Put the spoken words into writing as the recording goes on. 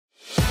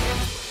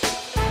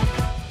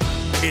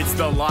It's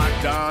the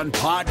Locked On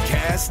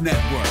Podcast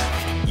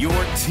Network, your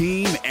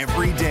team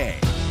every day.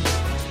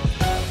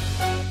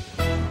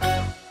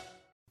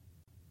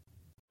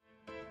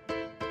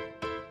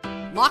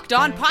 Locked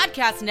On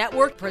Podcast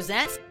Network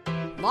presents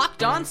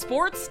Locked On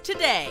Sports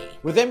Today.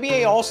 With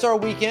NBA All-Star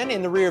Weekend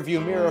in the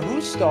rearview mirror,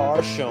 whose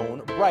star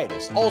shone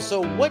brightest?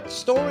 Also, what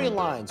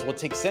storylines will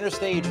take center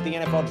stage at the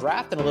NFL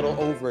Draft in a little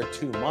over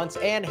 2 months?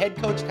 And head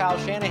coach Kyle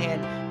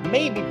Shanahan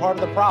may be part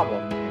of the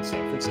problem in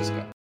San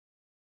Francisco.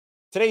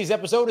 Today's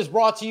episode is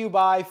brought to you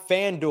by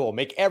FanDuel.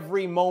 Make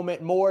every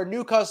moment more.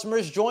 New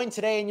customers join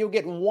today and you'll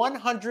get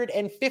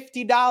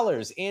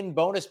 $150 in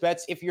bonus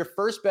bets if your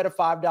first bet of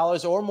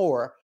 $5 or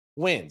more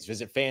wins.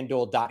 Visit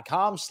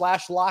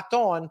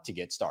FanDuel.com/locked-on to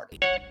get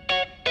started.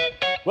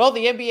 Well,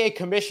 the NBA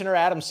commissioner,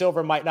 Adam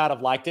Silver, might not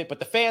have liked it, but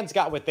the fans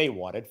got what they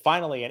wanted.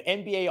 Finally, an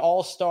NBA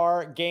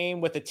All-Star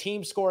game with the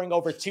team scoring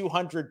over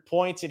 200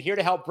 points. And here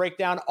to help break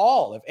down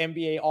all of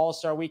NBA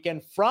All-Star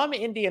Weekend from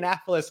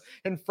Indianapolis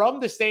and from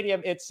the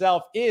stadium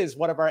itself is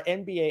one of our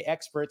NBA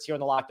experts here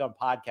on the Locked On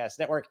Podcast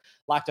Network,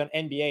 Locked On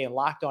NBA and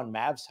Locked On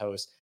Mavs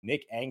host,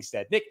 Nick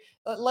Angstadt. Nick,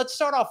 let's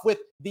start off with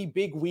the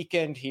big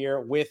weekend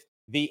here with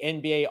the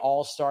NBA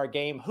All-Star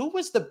game. Who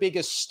was the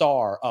biggest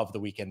star of the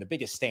weekend, the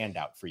biggest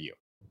standout for you?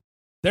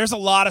 There's a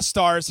lot of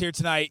stars here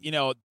tonight. You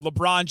know,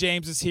 LeBron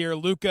James is here.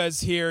 Luka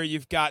is here.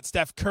 You've got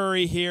Steph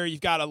Curry here. You've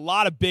got a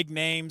lot of big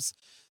names.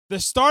 The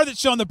star that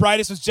shone the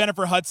brightest was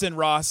Jennifer Hudson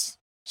Ross.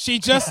 She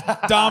just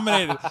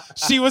dominated.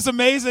 She was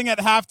amazing at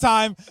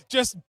halftime,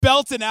 just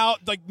belting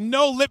out, like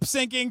no lip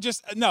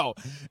syncing,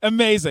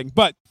 amazing.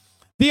 But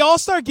the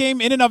All-Star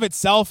game in and of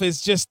itself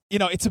is just,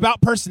 it's about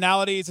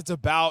personalities. It's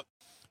about,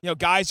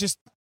 guys just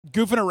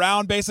goofing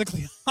around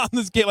basically on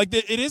this game. Like,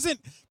 it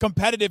isn't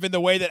competitive in the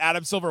way that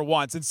Adam Silver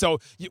wants. And so,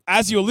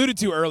 as you alluded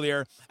to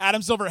earlier,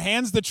 Adam Silver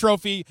hands the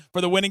trophy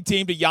for the winning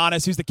team to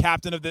Giannis, who's the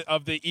captain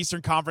of the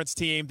Eastern Conference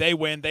team. They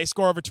win. They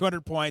score over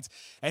 200 points.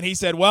 And he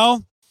said,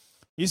 well,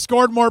 you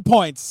scored more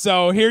points,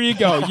 so here you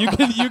go. You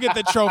get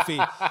the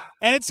trophy.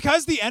 And it's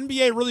because the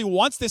NBA really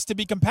wants this to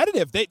be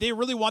competitive. They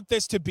really want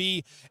this to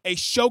be a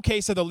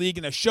showcase of the league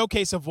and a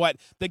showcase of what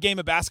the game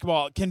of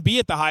basketball can be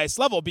at the highest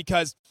level,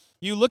 because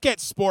you look at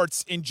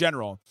sports in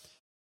general.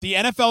 The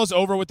NFL is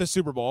over with the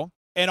Super Bowl,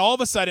 and all of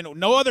a sudden,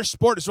 no other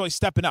sport is really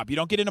stepping up. You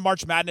don't get into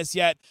March Madness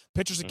yet.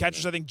 Pitchers and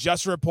catchers, I think,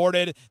 just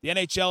reported. The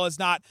NHL is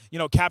not,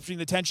 capturing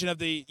the attention of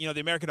the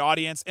American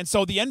audience. And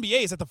so the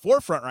NBA is at the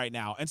forefront right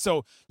now. And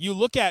so you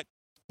look at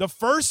the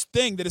first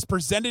thing that is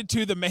presented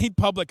to the main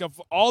public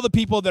of all the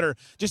people that are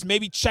just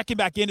maybe checking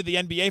back into the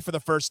NBA for the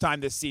first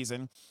time this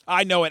season.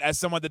 I know it as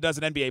someone that does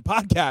an NBA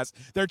podcast.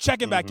 They're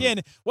checking back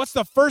in. What's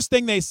the first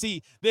thing they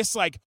see? This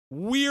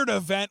weird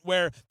event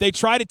where they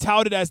try to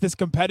tout it as this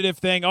competitive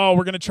thing. Oh,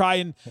 we're going to try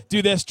and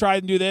do this.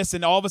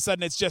 And all of a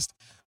sudden it's just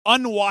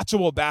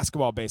unwatchable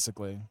basketball,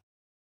 basically.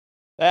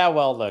 Yeah,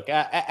 well, look,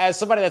 as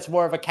somebody that's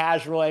more of a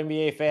casual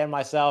NBA fan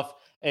myself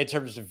in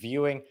terms of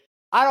viewing,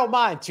 I don't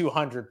mind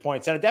 200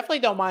 points, and I definitely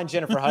don't mind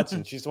Jennifer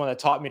Hudson. She's the one that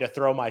taught me to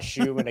throw my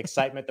shoe in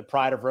excitement, the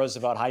pride of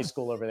Roosevelt High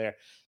School over there.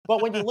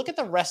 But when you look at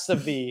the rest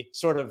of the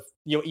sort of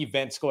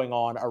events going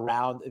on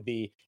around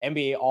the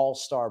NBA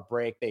All-Star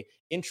break, they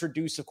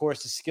introduce, of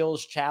course, the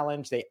skills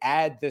challenge. They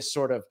add this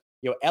sort of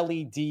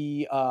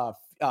LED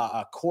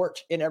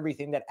court and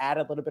everything that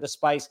added a little bit of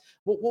spice.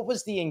 What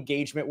was the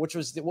engagement? What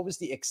was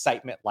the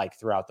excitement like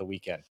throughout the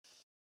weekend?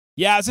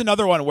 Yeah, it's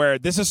another one where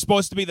this is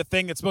supposed to be the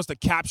thing that's supposed to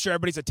capture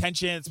everybody's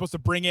attention. It's supposed to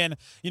bring in,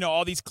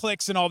 all these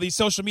clicks and all these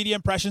social media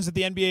impressions that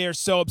the NBA are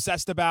so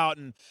obsessed about,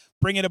 and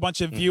bring in a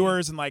bunch of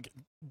viewers and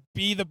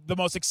be the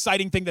most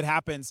exciting thing that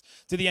happens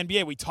to the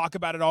NBA. We talk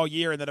about it all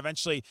year, and then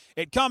eventually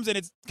it comes, and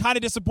it's kind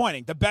of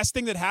disappointing. The best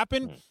thing that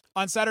happened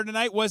on Saturday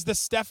night was the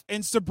Steph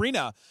and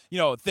Sabrina,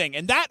 thing.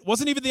 And that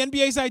wasn't even the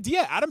NBA's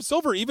idea. Adam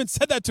Silver even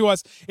said that to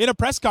us in a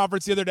press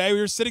conference the other day. We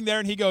were sitting there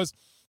and he goes,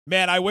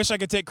 man, I wish I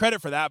could take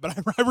credit for that, but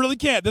I really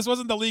can't. This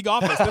wasn't the league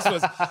office. This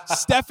was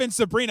Steph and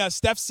Sabrina.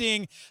 Steph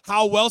seeing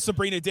how well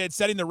Sabrina did,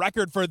 setting the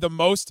record for the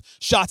most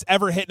shots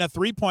ever hit in a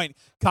three-point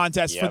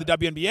contest for the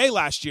WNBA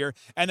last year.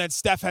 And then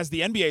Steph has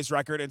the NBA's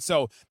record. And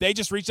so they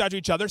just reached out to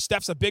each other.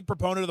 Steph's a big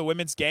proponent of the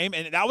women's game.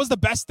 And that was the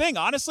best thing.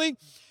 Honestly,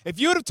 if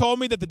you would have told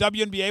me that the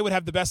WNBA would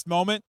have the best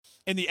moment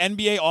in the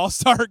NBA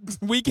All-Star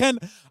weekend,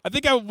 I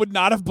think I would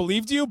not have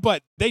believed you,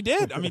 but they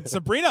did. I mean,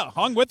 Sabrina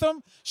hung with them.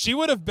 She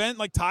would have been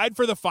tied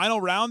for the final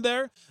round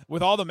there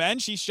with all the men.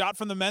 She shot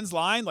from the men's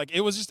line.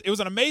 It was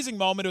an amazing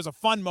moment. It was a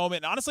fun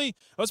moment. And honestly, it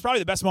was probably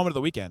the best moment of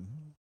the weekend.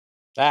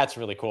 That's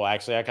really cool.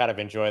 Actually, I kind of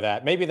enjoy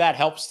that. Maybe that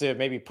helps to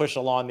maybe push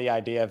along the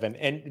idea of an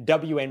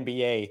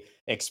WNBA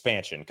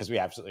expansion, because we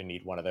absolutely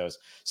need one of those.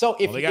 So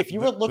if you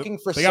were looking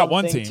for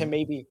something to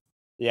maybe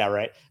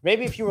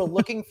if you were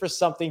looking for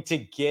something to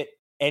get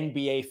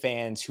NBA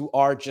fans who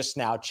are just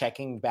now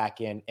checking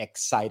back in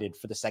excited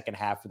for the second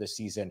half of the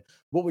season,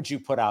 what would you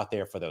put out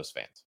there for those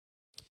fans?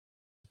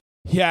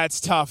 Yeah, it's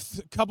tough.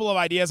 A couple of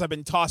ideas I've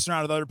been tossing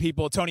around with other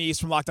people. Tony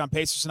East from Locked On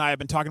Pacers and I have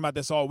been talking about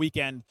this all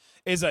weekend,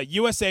 is a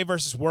USA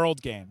versus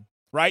World game.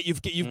 right?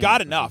 You've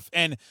got enough.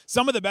 And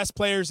some of the best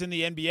players in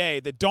the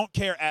NBA that don't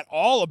care at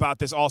all about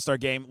this All-Star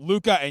game,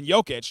 Luka and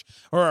Jokic,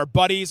 or are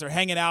buddies or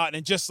hanging out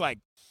and just like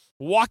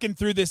walking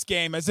through this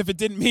game as if it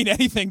didn't mean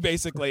anything,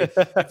 basically.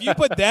 If you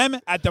put them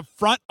at the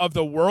front of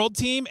the world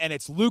team, and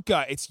it's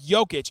Luka, it's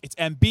Jokic, it's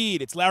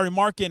Embiid, it's Larry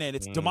Markkinen,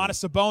 it's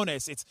Domantas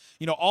Sabonis, it's,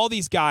 all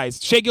these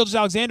guys, Shai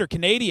Gilgeous-Alexander,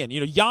 Canadian,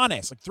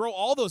 Giannis, like throw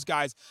all those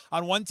guys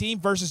on one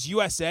team versus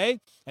USA,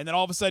 and then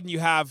all of a sudden you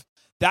have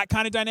that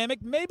kind of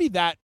dynamic. Maybe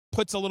that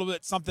puts a little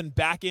bit something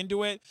back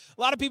into it.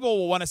 A lot of people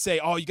will want to say,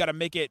 oh, you got to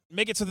make it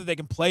so that they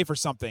can play for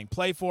something,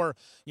 play for,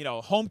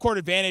 home court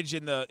advantage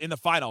in the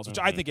finals, which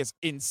I think is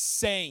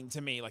insane to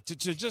me. Like to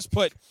just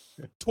put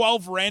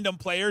 12 random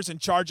players in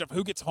charge of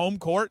who gets home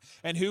court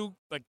and who,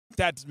 like,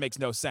 that makes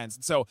no sense.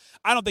 And so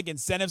I don't think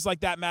incentives like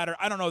that matter.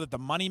 I don't know that the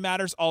money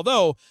matters,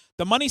 although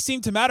the money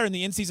seemed to matter in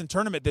the in-season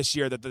tournament this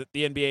year that the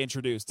NBA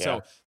introduced. Yeah.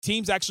 So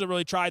teams actually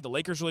really tried. The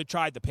Lakers really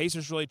tried. The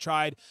Pacers really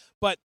tried.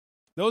 But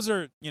those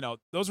were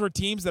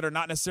teams that are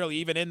not necessarily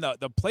even in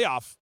the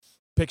playoff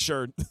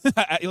picture,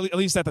 at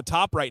least at the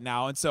top right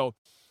now. And so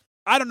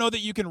I don't know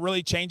that you can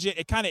really change it.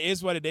 It kind of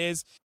is what it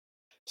is.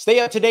 Stay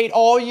up to date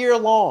all year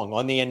long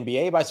on the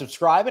NBA by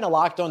subscribing to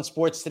Locked On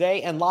Sports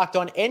Today and Locked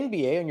On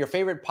NBA on your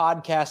favorite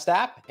podcast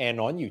app and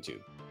on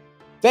YouTube.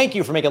 Thank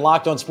you for making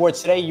Locked On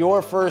Sports Today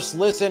your first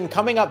listen.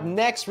 Coming up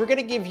next, we're going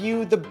to give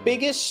you the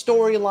biggest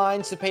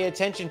storylines to pay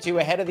attention to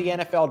ahead of the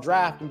NFL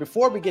draft. And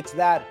before we get to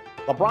that,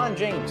 LeBron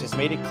James has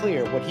made it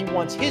clear what he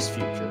wants his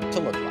future to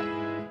look like.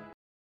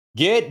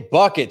 Get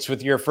buckets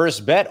with your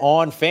first bet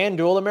on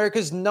FanDuel,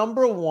 America's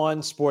 #1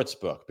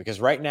 sportsbook,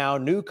 because right now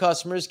new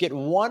customers get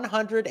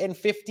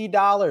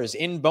 $150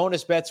 in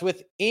bonus bets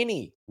with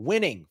any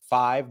winning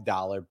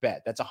 $5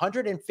 bet. That's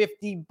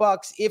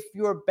 $150 if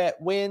your bet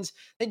wins.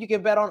 Then you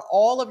can bet on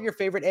all of your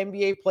favorite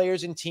NBA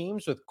players and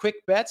teams with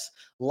quick bets,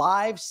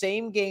 live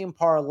same-game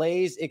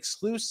parlays,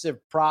 exclusive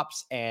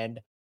props,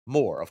 and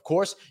more. Of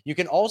course, you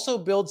can also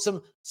build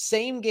some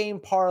same-game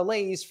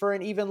parlays for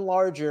an even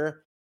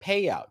larger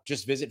payout.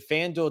 Just visit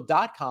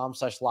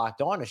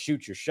FanDuel.com/lockedon to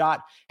shoot your shot.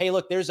 Hey,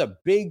 look, there's a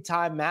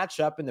big-time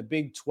matchup in the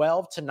Big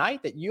 12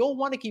 tonight that you'll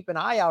want to keep an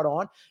eye out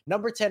on.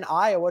 Number 10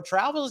 Iowa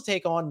travels to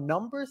take on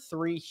number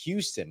 3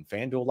 Houston.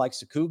 FanDuel likes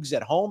the Cougs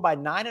at home by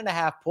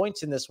 9.5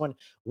 points in this one.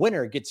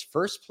 Winner gets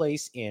first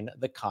place in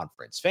the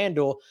conference.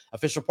 FanDuel,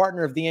 official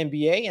partner of the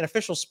NBA and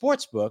official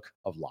sportsbook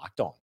of Locked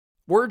On.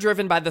 We're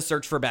driven by the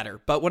search for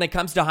better, but when it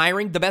comes to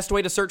hiring, the best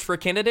way to search for a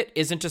candidate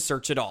isn't to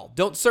search at all.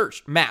 Don't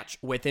search, match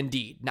with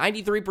Indeed.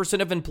 93%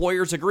 of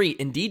employers agree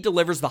Indeed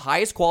delivers the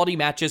highest quality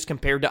matches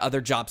compared to other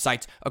job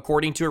sites,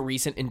 according to a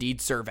recent Indeed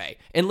survey.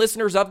 And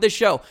listeners of this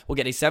show will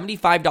get a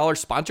 $75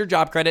 sponsored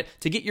job credit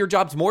to get your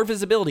jobs more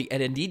visibility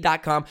at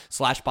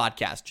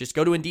Indeed.com/podcast. Just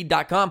go to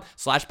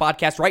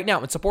Indeed.com/podcast right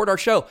now and support our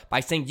show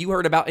by saying you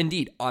heard about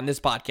Indeed on this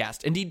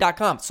podcast.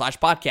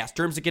 Indeed.com/podcast.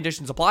 Terms and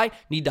conditions apply.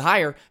 Need to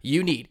hire?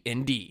 You need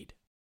Indeed.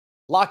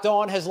 Locked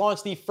On has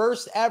launched the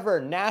first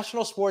ever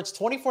national sports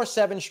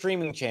 24/7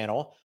 streaming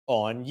channel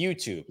on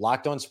YouTube.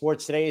 Locked On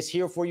Sports Today is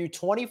here for you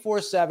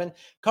 24/7,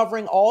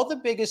 covering all the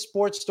biggest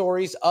sports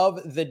stories of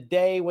the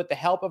day with the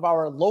help of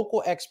our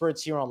local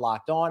experts here on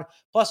Locked On,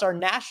 plus our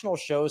national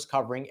shows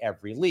covering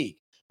every league.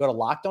 Go to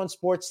Locked On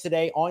Sports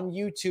Today on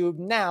YouTube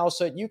now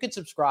so that you can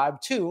subscribe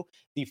to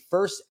the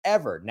first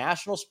ever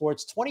national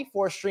sports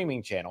 24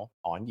 streaming channel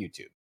on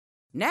YouTube.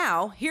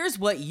 Now, here's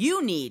what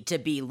you need to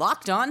be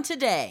locked on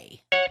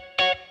today.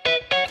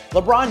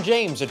 LeBron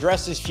James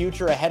addressed his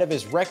future ahead of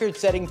his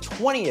record-setting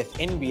 20th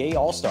NBA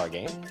All-Star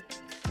game.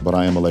 But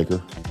I am a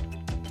Laker,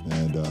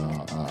 and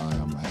I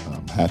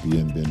am happy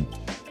and been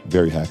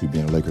very happy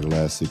being a Laker the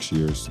last 6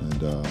 years,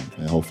 and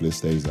hopefully it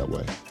stays that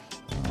way.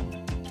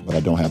 But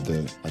I don't have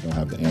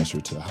the answer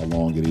to how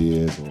long it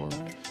is or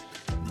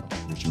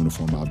which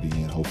uniform I'll be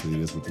in. Hopefully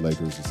it is with the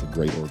Lakers. It's a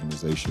great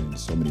organization,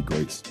 so many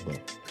greats, but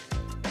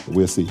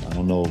we'll see. I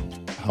don't know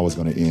how it's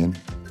going to end,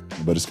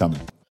 but it's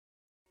coming.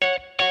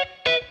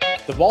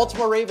 The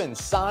Baltimore Ravens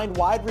signed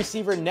wide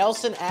receiver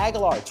Nelson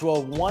Agholor to a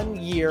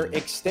 1-year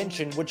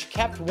extension, which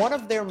kept one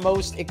of their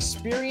most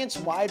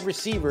experienced wide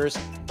receivers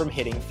from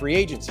hitting free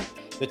agency.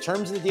 The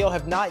terms of the deal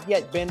have not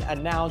yet been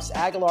announced.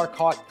 Agholor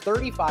caught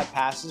 35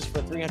 passes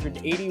for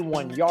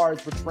 381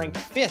 yards, which ranked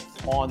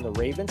 5th on the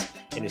Ravens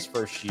in his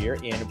first year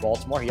in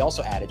Baltimore. He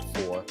also added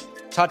 4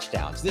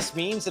 touchdowns. This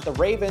means that the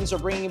Ravens are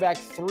bringing back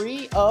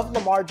 3 of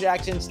Lamar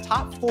Jackson's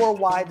top 4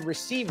 wide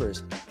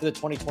receivers for the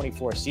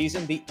 2024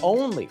 season. The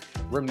only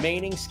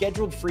remaining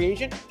scheduled free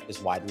agent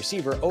is wide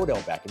receiver Odell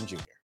Beckham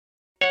Jr.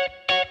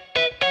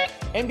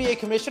 NBA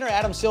Commissioner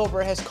Adam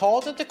Silver has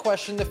called into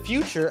question the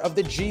future of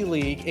the G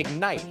League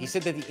Ignite. He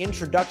said that the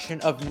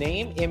introduction of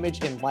name,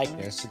 image, and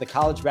likeness to the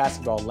college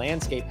basketball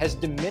landscape has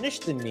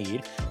diminished the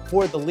need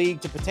for the league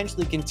to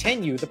potentially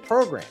continue the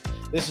program.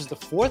 This is the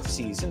 4th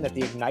season that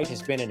the Ignite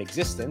has been in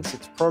existence.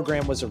 Its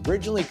program was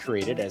originally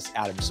created, as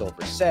Adam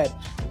Silver said,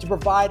 to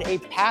provide a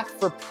path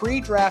for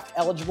pre-draft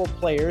eligible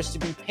players to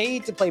be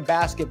paid to play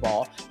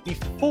basketball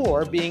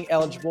before being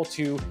eligible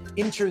to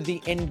enter the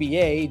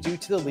NBA due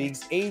to the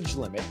league's age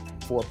limit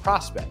for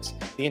prospects.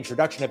 The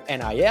introduction of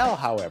NIL,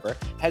 however,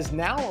 has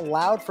now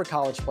allowed for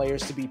college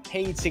players to be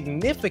paid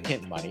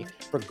significant money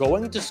for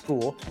going to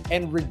school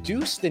and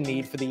reduce the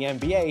need for the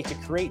NBA to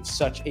create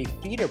such a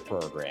feeder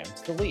program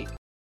to the league.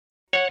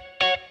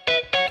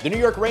 The New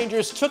York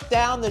Rangers took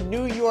down the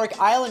New York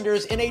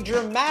Islanders in a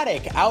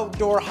dramatic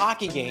outdoor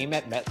hockey game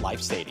at MetLife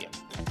Stadium.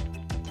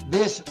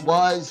 This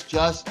was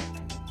just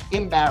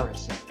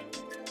embarrassing.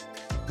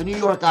 The New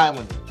York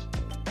Islanders,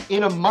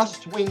 in a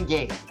must-win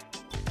game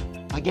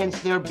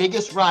against their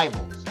biggest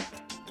rivals,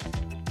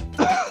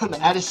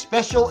 at a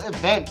special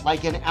event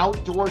like an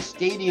outdoor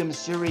stadium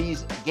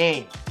series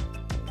game,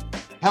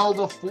 held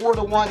a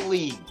 4-1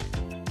 lead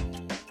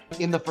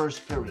in the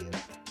first period,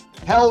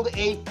 held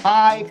a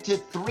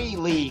 5-3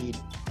 lead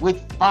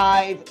with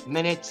 5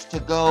 minutes to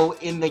go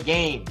in the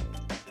game,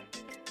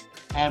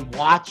 and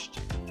watched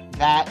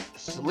that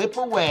slip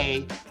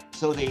away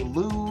so they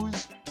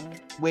lose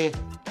with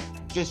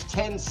just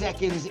 10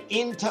 seconds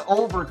into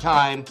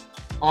overtime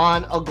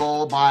on a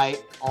goal by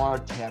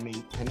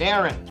Artemi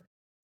Panarin.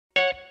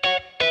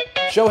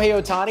 Shohei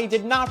Ohtani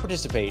did not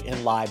participate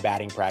in live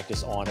batting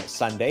practice on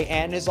Sunday,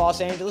 and his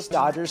Los Angeles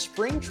Dodgers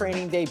spring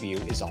training debut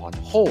is on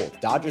hold.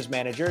 Dodgers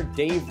manager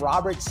Dave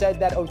Roberts said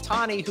that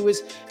Ohtani, who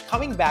is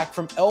coming back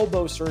from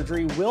elbow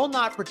surgery, will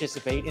not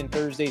participate in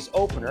Thursday's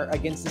opener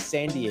against the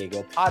San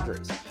Diego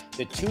Padres.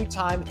 The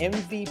two-time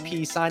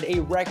MVP signed a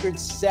record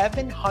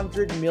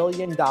 $700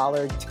 million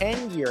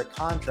 10-year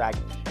contract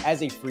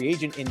as a free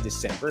agent in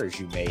December, as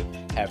you may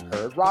have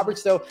heard.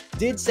 Roberts, though,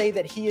 did say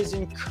that he is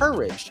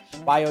encouraged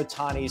by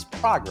Ohtani's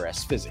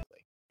progress physically.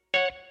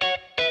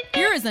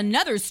 Here is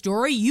another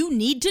story you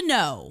need to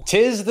know.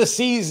 'Tis the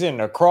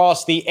season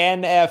across the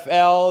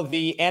NFL.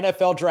 The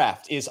NFL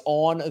draft is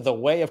on the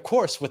way, of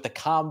course, with the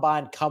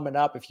combine coming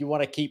up. If you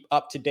want to keep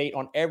up to date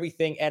on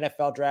everything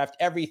NFL draft,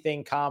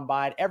 everything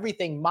combine,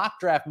 everything mock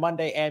draft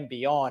Monday and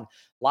beyond,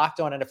 Locked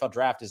On NFL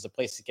Draft is the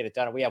place to get it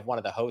done. And we have one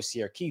of the hosts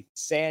here, Keith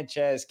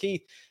Sanchez.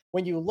 Keith,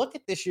 when you look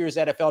at this year's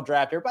NFL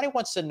draft, everybody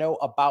wants to know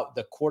about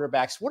the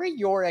quarterbacks. What are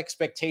your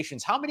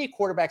expectations? How many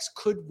quarterbacks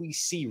could we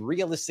see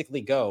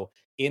realistically go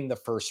in the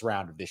first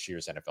round of this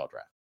year's NFL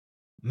draft?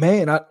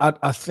 Man,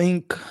 I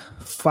think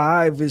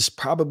 5 is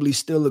probably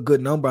still a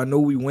good number. I know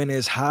we went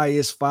as high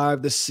as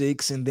 5 to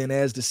 6, and then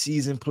as the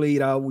season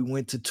played out, we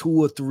went to 2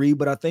 or 3.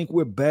 But I think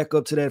we're back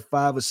up to that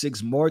 5 or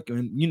 6 mark,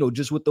 and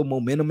just with the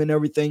momentum and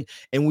everything.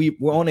 And we're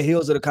on the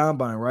heels of the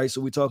combine, right?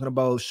 So we're talking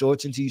about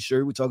shorts and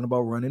t-shirt. We're talking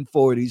about running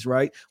 40s,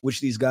 right? Which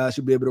these guys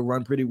should be able to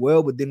run pretty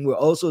well. But then we're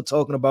also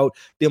talking about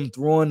them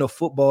throwing the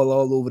football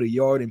all over the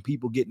yard and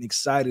people getting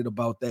excited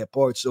about that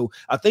part. So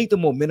I think the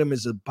momentum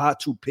is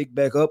about to pick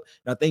back up,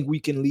 and I think we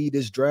can lead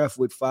this draft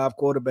with 5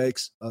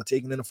 quarterbacks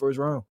taken in the first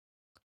round.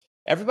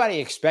 Everybody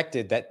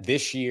expected that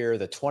this year,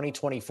 the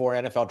 2024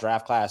 NFL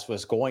draft class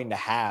was going to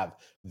have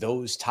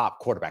those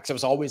top quarterbacks. It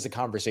was always the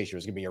conversation. It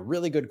was going to be a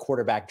really good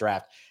quarterback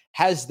draft.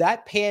 Has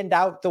that panned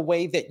out the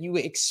way that you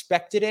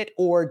expected it,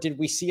 or did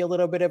we see a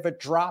little bit of a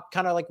drop?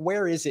 Kind of like,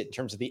 where is it in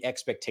terms of the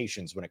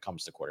expectations when it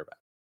comes to quarterback?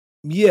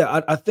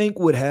 Yeah, I think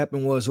what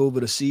happened was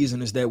over the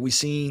season is that we've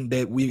seen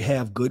that we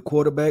have good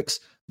quarterbacks.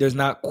 There's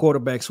not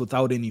quarterbacks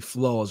without any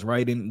flaws,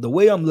 right? And the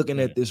way I'm looking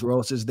at this,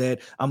 Ross, is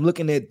that I'm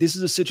looking at this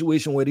is a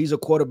situation where these are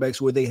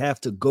quarterbacks where they have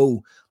to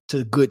go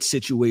to good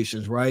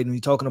situations, right? And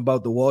you're talking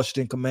about the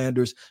Washington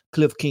Commanders,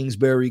 Cliff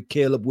Kingsbury,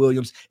 Caleb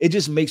Williams. It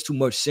just makes too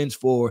much sense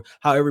for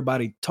how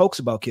everybody talks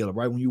about Caleb,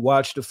 right? When you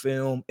watch the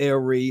film, air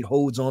raid,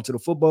 holds on to the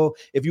football.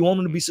 If you want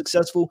him to be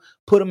successful,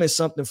 put him in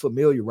something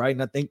familiar, right?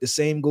 And I think the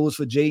same goes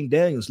for Jayden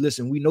Daniels.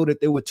 Listen, we know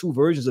that there were 2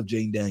 versions of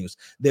Jayden Daniels.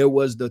 There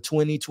was the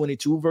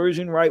 2022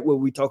 version, right, where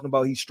we talking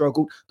about he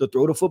struggled to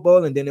throw the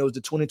football, and then there was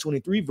the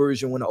 2023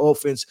 version when the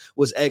offense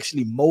was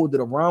actually molded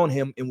around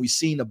him, and we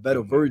seen a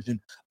better version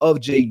of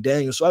Jayden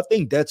Daniels. So I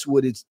think that's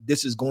what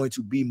this is going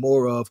to be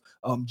more of,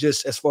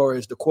 just as far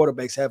as the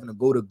quarterbacks having to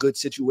go to good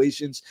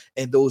situations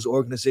and those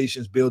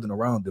organizations building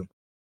around them.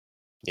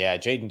 Yeah,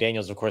 Jayden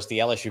Daniels, of course, the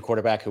LSU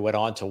quarterback who went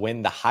on to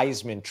win the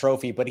Heisman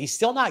Trophy, but he's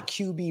still not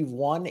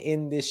QB1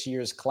 in this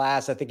year's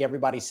class. I think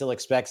everybody still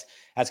expects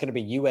that's going to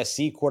be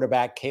USC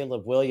quarterback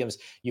Caleb Williams.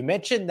 You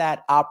mentioned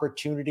that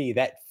opportunity,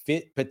 that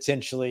fit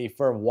potentially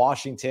for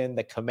Washington,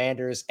 the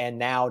Commanders, and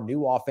now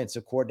new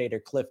offensive coordinator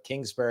Cliff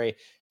Kingsbury.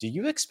 Do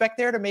you expect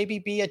there to maybe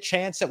be a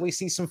chance that we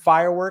see some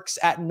fireworks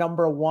at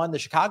number 1? The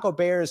Chicago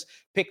Bears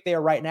pick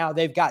there right now.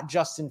 They've got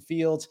Justin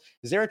Fields.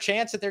 Is there a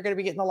chance that they're going to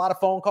be getting a lot of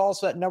phone calls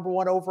for that number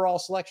 1 overall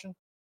selection?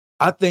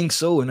 I think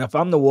so. And if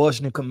I'm the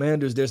Washington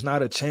Commanders, there's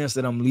not a chance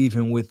that I'm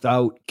leaving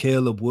without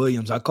Caleb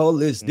Williams. I call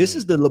this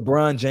is the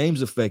LeBron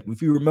James effect.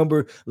 If you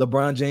remember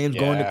LeBron James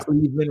going to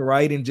Cleveland,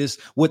 right, and just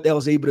what that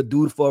was able to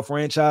do for a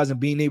franchise and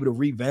being able to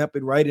revamp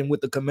it, right? And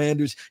with the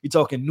Commanders, you're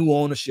talking new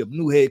ownership,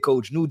 new head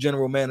coach, new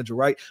general manager,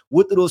 right?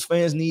 What do those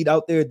fans need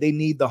out there? They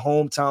need the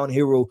hometown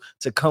hero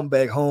to come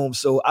back home.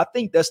 So I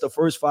think that's the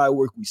first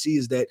firework we see,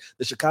 is that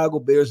the Chicago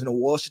Bears and the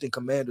Washington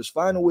Commanders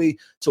find a way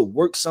to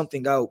work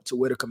something out to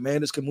where the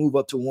Commanders can move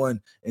up to 1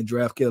 and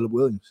draft Caleb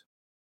Williams.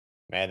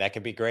 Man, that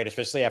could be great,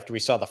 especially after we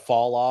saw the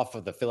fall off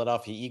of the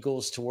Philadelphia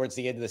Eagles towards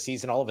the end of the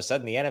season. All of a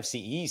sudden, the NFC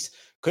East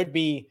could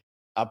be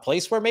a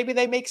place where maybe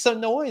they make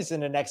some noise in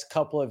the next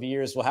couple of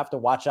years. We'll have to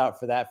watch out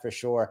for that for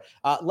sure.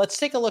 Let's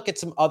take a look at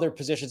some other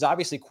positions.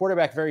 Obviously,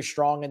 quarterback very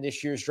strong in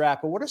this year's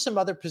draft, but what are some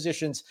other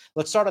positions?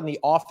 Let's start on the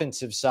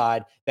offensive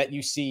side that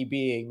you see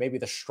being maybe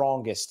the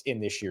strongest in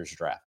this year's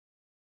draft.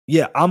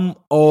 Yeah, I'm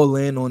all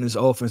in on this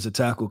offensive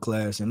tackle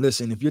class. And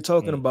listen, if you're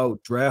talking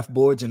about draft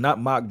boards and not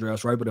mock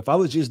drafts, right? But if I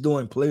was just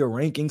doing player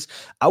rankings,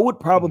 I would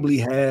probably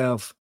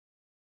have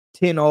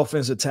 10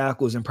 offensive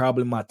tackles and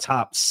probably my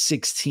top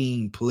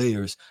 16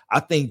 players. I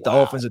think the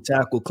offensive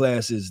tackle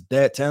class is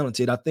that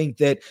talented. I think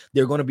that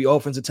they're going to be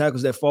offensive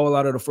tackles that fall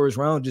out of the first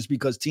round just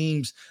because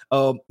teams,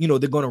 they're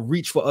going to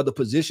reach for other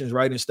positions,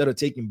 right? Instead of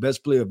taking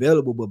best player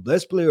available. But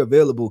best player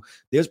available,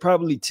 there's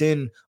probably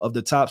 10 of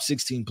the top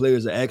 16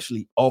 players are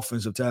actually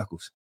offensive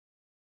tackles.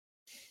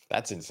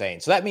 That's insane.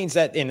 So that means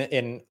that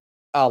in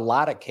a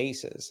lot of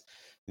cases,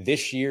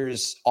 this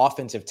year's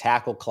offensive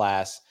tackle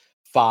class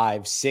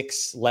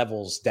 5-6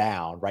 levels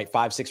down, right?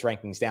 5-6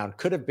 rankings down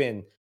could have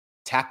been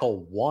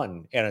tackle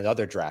 1 in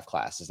another draft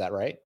class. Is that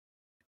right?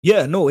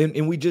 Yeah, no,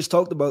 and we just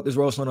talked about this,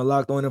 Ross, on the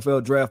Locked On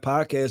NFL Draft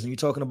podcast, and you're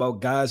talking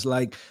about guys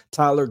like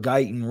Tyler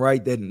Guyton,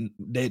 right? That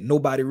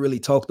nobody really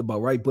talked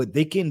about, right? But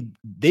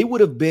they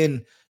would have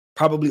been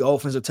probably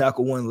offensive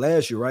tackle 1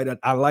 last year, right?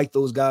 I like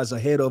those guys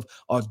ahead of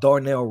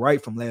Darnell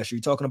Wright from last year.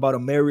 You're talking about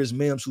Amarius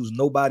Mims, who's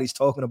nobody's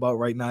talking about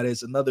right now.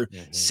 There's another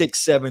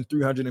 6'7",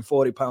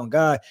 340-pound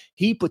guy.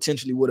 He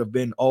potentially would have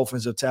been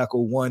offensive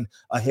tackle 1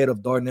 ahead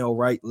of Darnell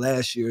Wright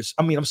last year.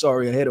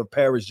 Ahead of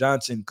Paris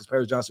Johnson, because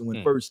Paris Johnson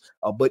went first.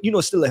 But,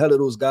 still ahead of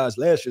those guys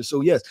last year.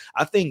 So, yes,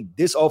 I think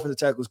this offensive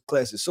tackle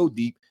class is so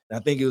deep, and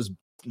I think it was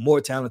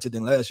more talented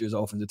than last year's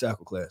offensive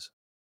tackle class.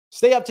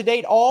 Stay up to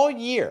date all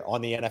year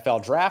on the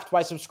NFL Draft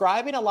by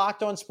subscribing to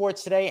Locked On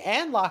Sports Today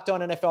and Locked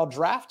On NFL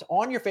Draft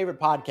on your favorite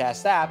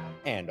podcast app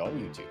and on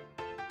YouTube.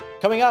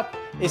 Coming up,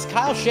 is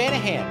Kyle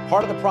Shanahan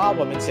part of the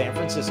problem in San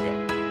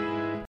Francisco?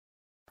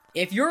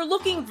 If you're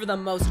looking for the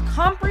most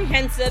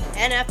comprehensive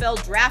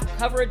NFL draft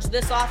coverage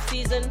this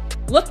offseason,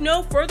 look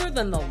no further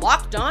than the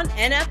Locked On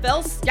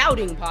NFL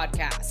Scouting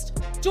Podcast.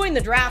 Join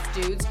the draft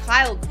dudes,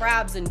 Kyle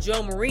Krabs and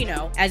Joe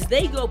Marino, as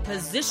they go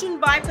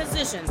position by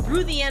position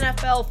through the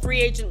NFL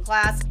free agent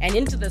class and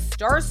into the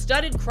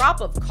star-studded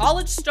crop of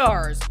college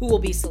stars who will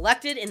be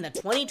selected in the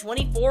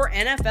 2024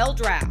 NFL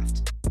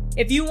Draft.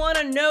 If you want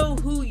to know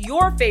who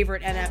your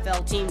favorite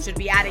NFL team should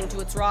be adding to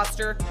its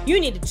roster, you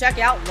need to check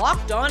out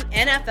Locked On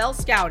NFL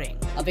Scouting,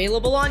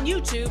 available on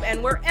YouTube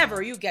and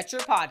wherever you get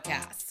your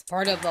podcasts.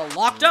 Part of the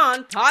Locked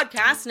On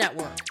Podcast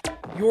Network,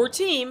 your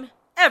team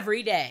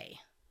every day.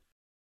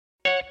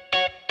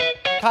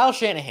 Kyle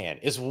Shanahan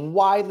is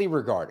widely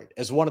regarded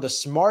as one of the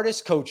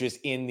smartest coaches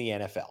in the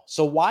NFL.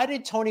 So why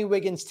did Tony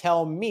Wiggins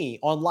tell me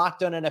on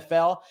Locked On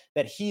NFL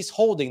that he's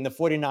holding the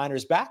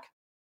 49ers back?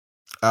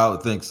 I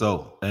would think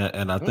so.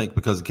 And I think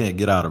because he can't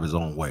get out of his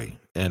own way.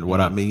 And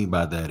what I mean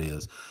by that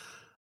is,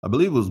 I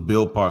believe it was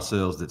Bill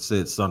Parcells that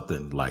said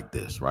something like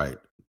this, right?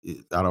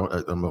 I'm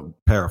going to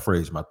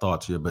paraphrase my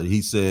thoughts here, but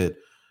he said,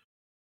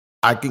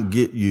 I can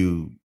get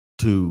you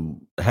to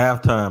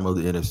halftime of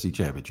the NFC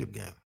Championship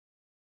game.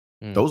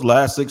 Those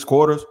last 6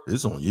 quarters,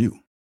 it's on you,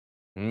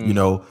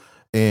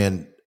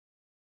 and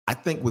I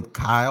think with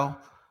Kyle,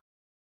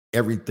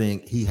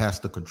 everything, he has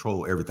to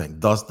control everything.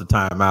 Thus the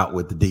timeout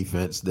with the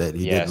defense that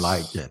he didn't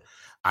like. And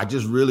I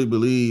just really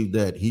believe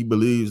that he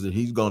believes that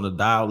he's going to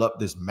dial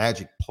up this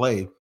magic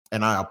play.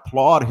 And I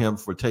applaud him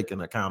for taking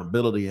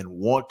accountability and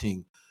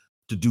wanting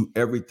to do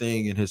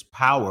everything in his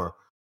power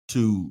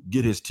to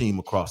get his team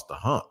across the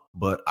hump.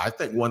 But I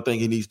think one thing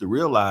he needs to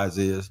realize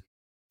is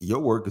your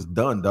work is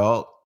done,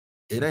 dog.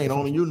 It ain't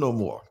on you no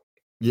more.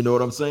 You know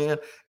what I'm saying?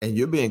 And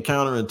you're being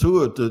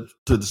counterintuitive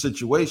to the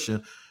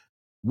situation.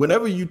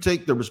 Whenever you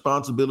take the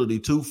responsibility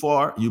too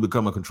far, you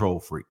become a control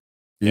freak.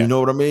 You know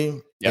what I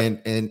mean?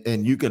 Yep.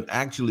 And you can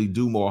actually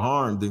do more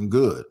harm than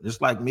good.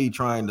 It's like me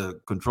trying to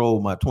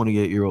control my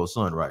 28-year-old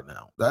son right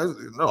now. Good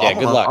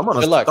luck. I'm going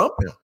to stump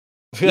him.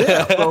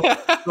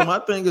 So my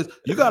thing is,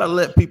 you got to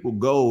let people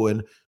go.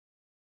 And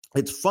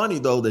it's funny,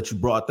 though, that you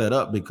brought that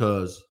up,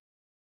 because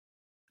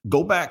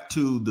go back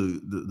to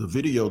the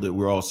video that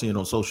we're all seeing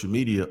on social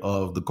media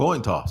of the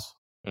coin toss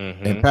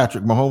and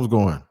Patrick Mahomes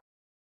going,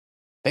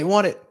 they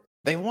want it.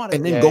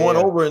 And then going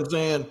over and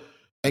saying,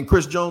 and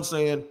Chris Jones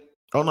saying,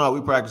 oh, no,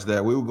 we practiced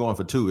that. We were going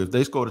for 2. If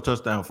they scored a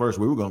touchdown first,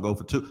 we were going to go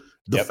for 2.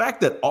 The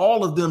fact that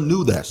all of them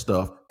knew that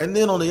stuff. And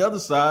then on the other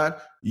side,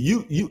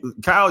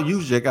 Kyle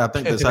Juszczyk, I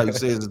think that's how you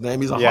say his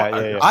name. He's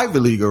a Ivy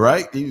Leaguer,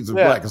 right? He's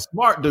like a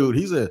smart dude.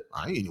 He said,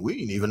 we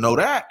didn't even know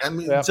that. I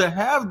mean, to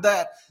have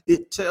that,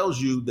 it tells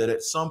you that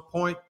at some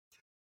point,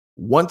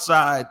 one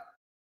side,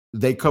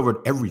 they covered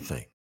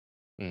everything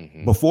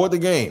before the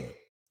game.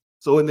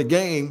 So in the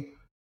game,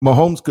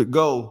 Mahomes could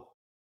go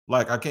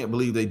like, I can't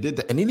believe they did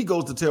that. And then he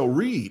goes to tell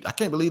Reed, I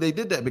can't believe they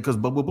did that because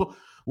blah, blah, blah.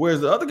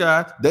 Whereas the other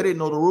guy, they didn't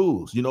know the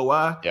rules. You know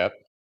why? Yep.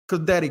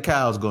 Because Daddy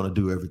Kyle's going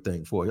to do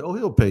everything for you. Oh,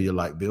 he'll pay your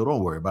light bill.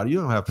 Don't worry about it.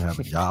 You don't have to have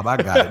a job. I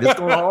got it. It's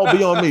going to all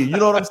be on me. You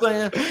know what I'm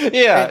saying?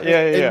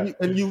 Yeah.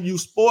 And you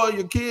spoil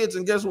your kids,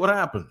 and guess what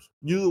happens?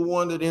 You're the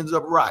one that ends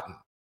up rotten.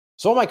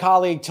 So my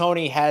colleague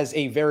Tony has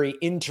a very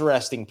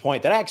interesting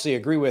point that I actually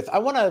agree with. I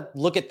want to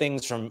look at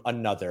things from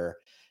another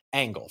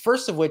angle.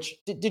 First of which,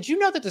 did you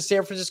know that the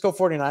San Francisco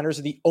 49ers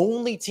are the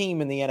only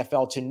team in the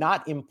NFL to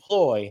not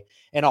employ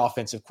an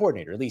offensive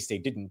coordinator? At least they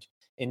didn't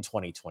in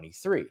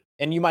 2023.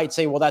 And you might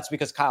say, well, that's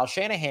because Kyle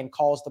Shanahan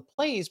calls the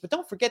plays, but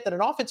don't forget that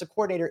an offensive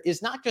coordinator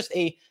is not just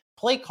a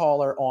play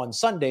caller on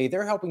Sunday.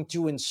 They're helping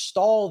to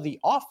install the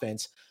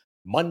offense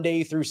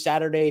Monday through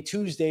Saturday,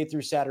 Tuesday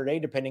through Saturday,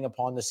 depending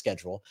upon the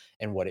schedule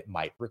and what it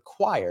might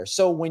require.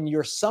 So when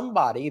you're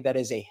somebody that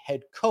is a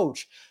head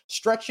coach,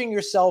 stretching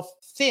yourself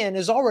thin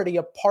is already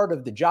a part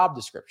of the job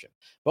description.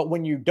 But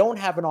when you don't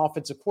have an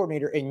offensive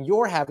coordinator and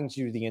you're having to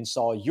do the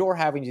install, you're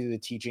having to do the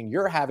teaching,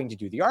 you're having to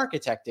do the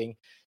architecting,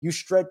 you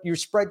spread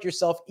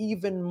yourself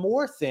even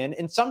more thin.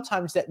 And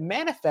sometimes that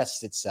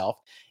manifests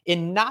itself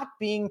in not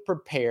being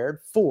prepared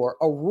for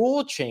a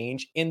rule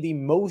change in the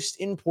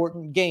most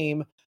important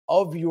game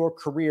of your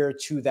career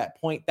to that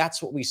point.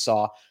 That's what we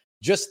saw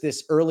just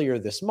earlier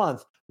this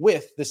month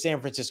with the San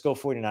Francisco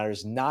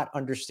 49ers not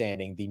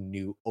understanding the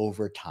new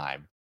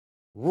overtime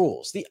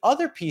rules. The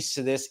other piece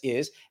to this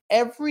is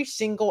every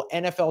single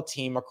NFL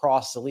team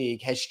across the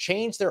league has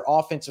changed their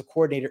offensive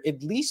coordinator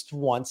at least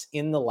once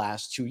in the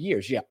last 2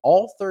 years. Yeah,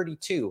 all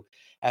 32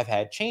 have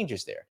had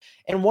changes there.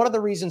 And one of the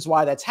reasons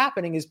why that's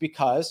happening is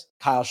because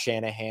Kyle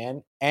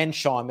Shanahan and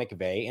Sean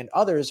McVay and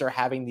others are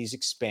having these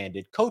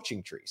expanded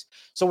coaching trees.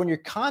 So when you're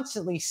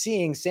constantly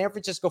seeing San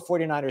Francisco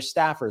 49ers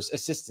staffers,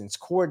 assistants,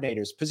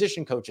 coordinators,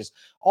 position coaches,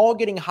 all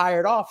getting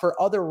hired off for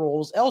other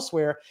roles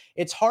elsewhere,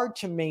 it's hard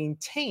to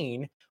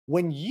maintain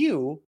when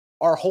you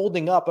are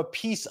holding up a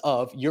piece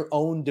of your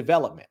own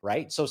development,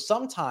 right? So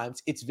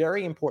sometimes it's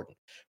very important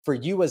for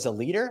you as a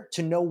leader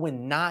to know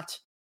when not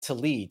to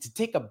lead, to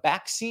take a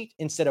back seat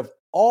instead of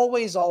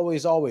always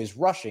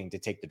rushing to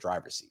take the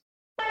driver's seat.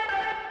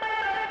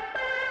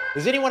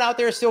 Is anyone out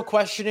there still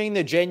questioning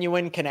the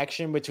genuine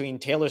connection between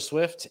Taylor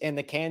Swift and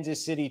the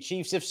Kansas City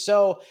Chiefs? If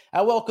so,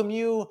 I welcome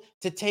you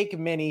to take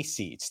many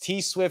seats. T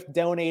Swift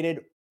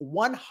donated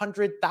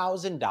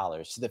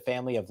 $100,000 to the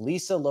family of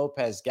Lisa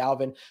Lopez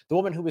Galvin, the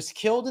woman who was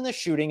killed in the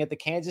shooting at the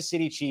Kansas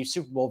City Chiefs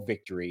Super Bowl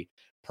victory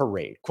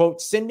parade.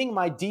 Quote, sending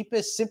my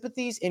deepest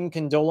sympathies and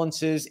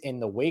condolences in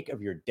the wake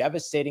of your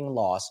devastating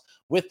loss.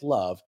 With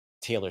love,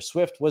 Taylor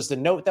Swift, was the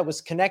note that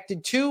was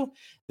connected to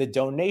the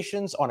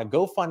donations on a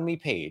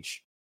GoFundMe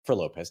page for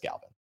Lopez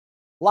Galvin.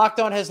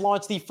 Locked On has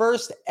launched the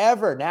first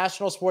ever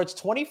national sports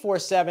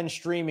 24/7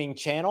 streaming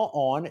channel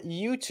on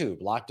YouTube.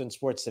 Locked On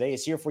Sports Today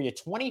is here for you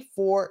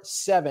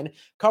 24/7,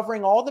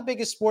 covering all the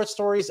biggest sports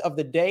stories of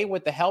the day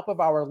with the help of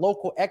our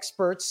local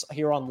experts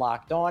here on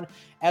Locked On,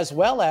 as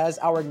well as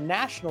our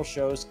national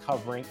shows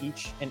covering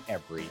each and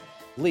every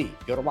league.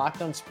 Go to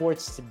Locked On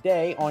Sports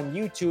Today on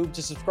YouTube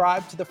to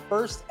subscribe to the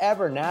first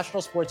ever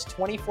national sports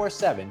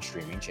 24/7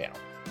 streaming channel.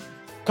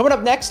 Coming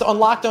up next on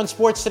Locked On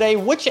Sports Today,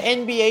 which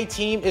NBA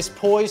team is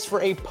poised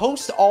for a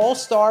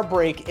post-All-Star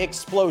break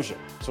explosion?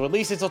 So at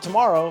least until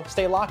tomorrow,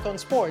 stay locked on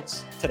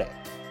Sports Today.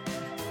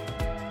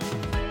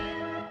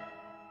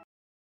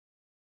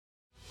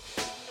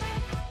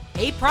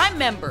 Hey, Prime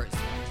members,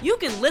 you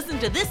can listen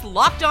to this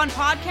Locked On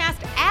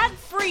podcast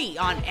ad-free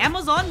on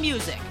Amazon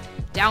Music.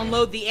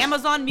 Download the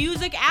Amazon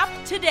Music app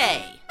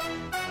today.